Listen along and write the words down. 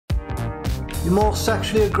You're more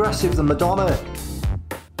sexually aggressive than Madonna.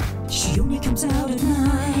 She only comes out at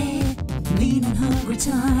night, lean and hungry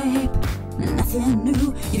type. Nothing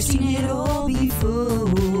new, you've seen it all before.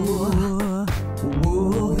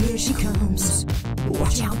 Whoa, here she comes.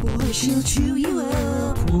 Watch out, boy, she'll chew you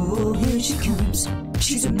up. Whoa, here she comes.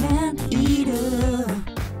 She's a man-eater.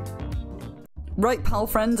 Right, pal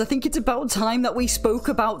friends, I think it's about time that we spoke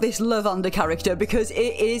about this Lovander character because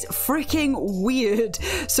it is freaking weird.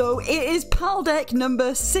 So it is PAL deck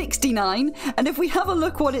number 69, and if we have a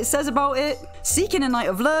look what it says about it, seeking a night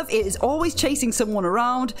of love, it is always chasing someone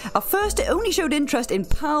around. At first it only showed interest in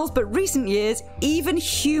pals, but recent years, even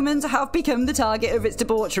humans have become the target of its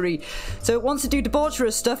debauchery. So it wants to do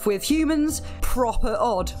debaucherous stuff with humans, proper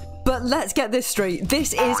odd. But let's get this straight,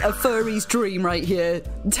 this is a furry's dream right here.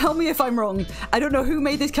 Tell me if I'm wrong. I don't know who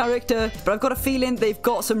made this character, but I've got a feeling they've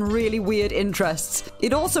got some really weird interests.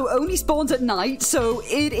 It also only spawns at night, so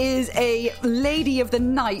it is a lady of the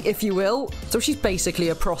night, if you will. So she's basically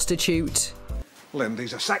a prostitute. Lynn,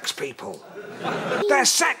 these are sex people. They're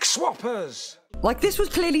sex swappers! Like, this was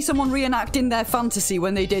clearly someone reenacting their fantasy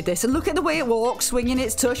when they did this. And look at the way it walks, swinging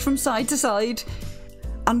its tush from side to side.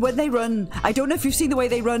 And when they run, I don't know if you've seen the way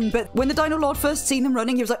they run, but when the Dino Lord first seen them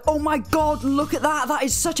running, he was like, oh my god, look at that, that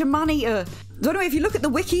is such a man-eater. So anyway, if you look at the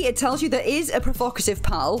wiki, it tells you there is a provocative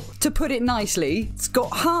pal, to put it nicely. It's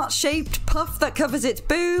got heart-shaped puff that covers its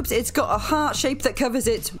boobs, it's got a heart shape that covers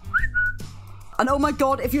its... And oh my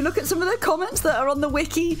god, if you look at some of the comments that are on the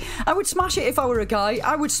wiki, I would smash it if I were a guy,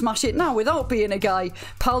 I would smash it now without being a guy.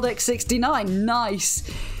 PAL deck 69, nice.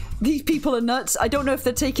 These people are nuts. I don't know if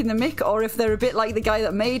they're taking the mick or if they're a bit like the guy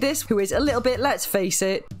that made this, who is a little bit, let's face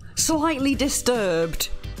it, slightly disturbed.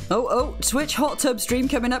 Oh, Twitch hot tub stream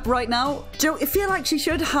coming up right now. Joe, I feel like she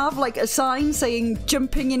should have like a sign saying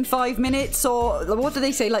jumping in 5 minutes, or what do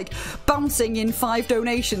they say, like bouncing in 5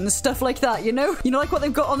 donations, stuff like that, you know? You know, like what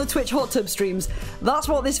they've got on the Twitch hot tub streams. That's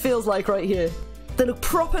what this feels like right here. They look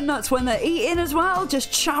proper nuts when they're eating as well,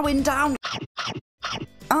 just chowing down.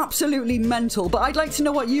 Absolutely mental, but I'd like to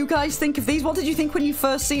know what you guys think of these. What did you think when you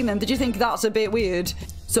first seen them? Did you think that's a bit weird?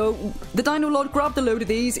 So the Dino Lord grabbed a load of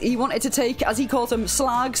these. He wanted to take, as he calls them,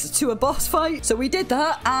 slags to a boss fight. So we did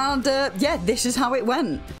that, and yeah, this is how it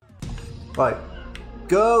went. Right,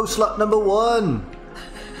 go slut number 1.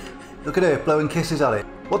 Look at her blowing kisses at it.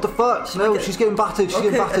 What the fuck? No, she's getting battered. She's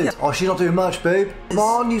getting battered. Oh, she's not doing much, babe. Come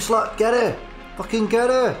on, you slut, get her. Fucking get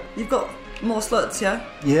her. You've got more sluts, yeah?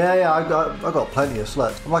 Yeah, I got plenty of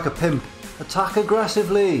sluts. I'm like a pimp. Attack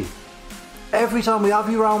aggressively. Every time we have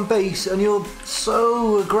you around base and you're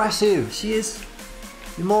so aggressive. She is.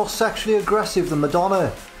 You're more sexually aggressive than Madonna.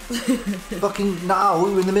 Fucking now,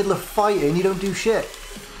 we're in the middle of fighting, you don't do shit.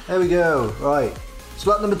 There we go, right.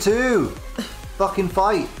 Slut number 2. Fucking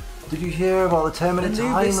fight. Did you hear about the 10-minute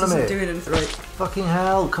time limit? Doing it right. Fucking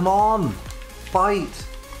hell, come on. Fight.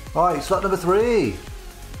 Right, slut number 3.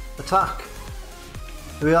 Attack.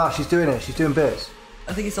 Here we are, she's doing it, she's doing bits.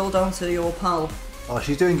 I think it's all down to your pal. Oh,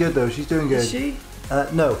 she's doing good though, she's doing good. Is she?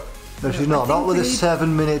 No, she's not. Not with a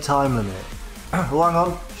 7-minute time limit. Oh, hang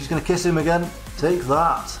on, she's going to kiss him again. Take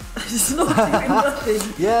that. It's not doing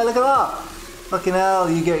nothing. Yeah, look at that. Fucking hell,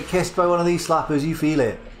 you get kissed by one of these slappers, you feel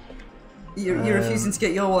it. You're refusing to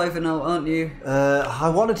get your wife out, aren't you? I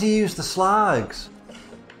wanted to use the slags.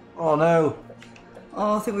 Oh no.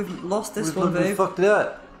 Oh, I think we've lost this one, babe. We fucked it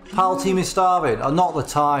up. PAL team is starving. Oh, not the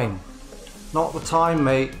time. Not the time,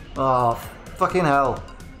 mate. Oh, fucking hell.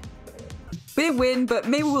 We didn't win, but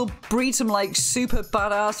maybe we'll breed some like super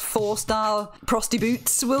badass 4-star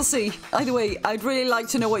prostitutes. We'll see. Either way, I'd really like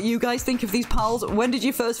to know what you guys think of these pals. When did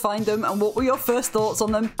you first find them and what were your first thoughts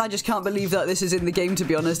on them? I just can't believe that this is in the game, to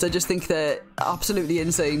be honest. I just think they're absolutely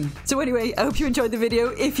insane. So anyway, I hope you enjoyed the video.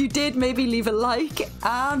 If you did, maybe leave a like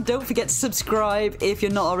and don't forget to subscribe if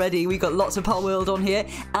you're not already. We've got lots of Palworld on here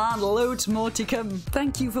and loads more to come.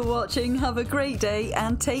 Thank you for watching. Have a great day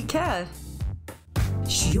and take care.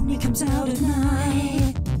 She only comes out at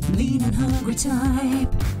night, lean and hungry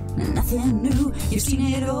type. Nothing new, you've seen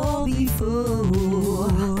it all before.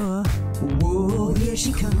 Whoa, here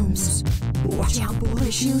she comes. Watch out, boy,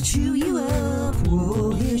 she'll chew you up.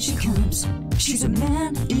 Whoa, here she comes. She's a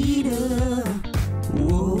man-eater.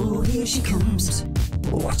 Whoa, here she comes.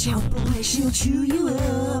 Watch out, boy, she'll chew you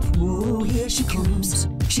up. Whoa, here she comes.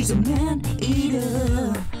 She's a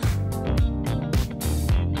man-eater.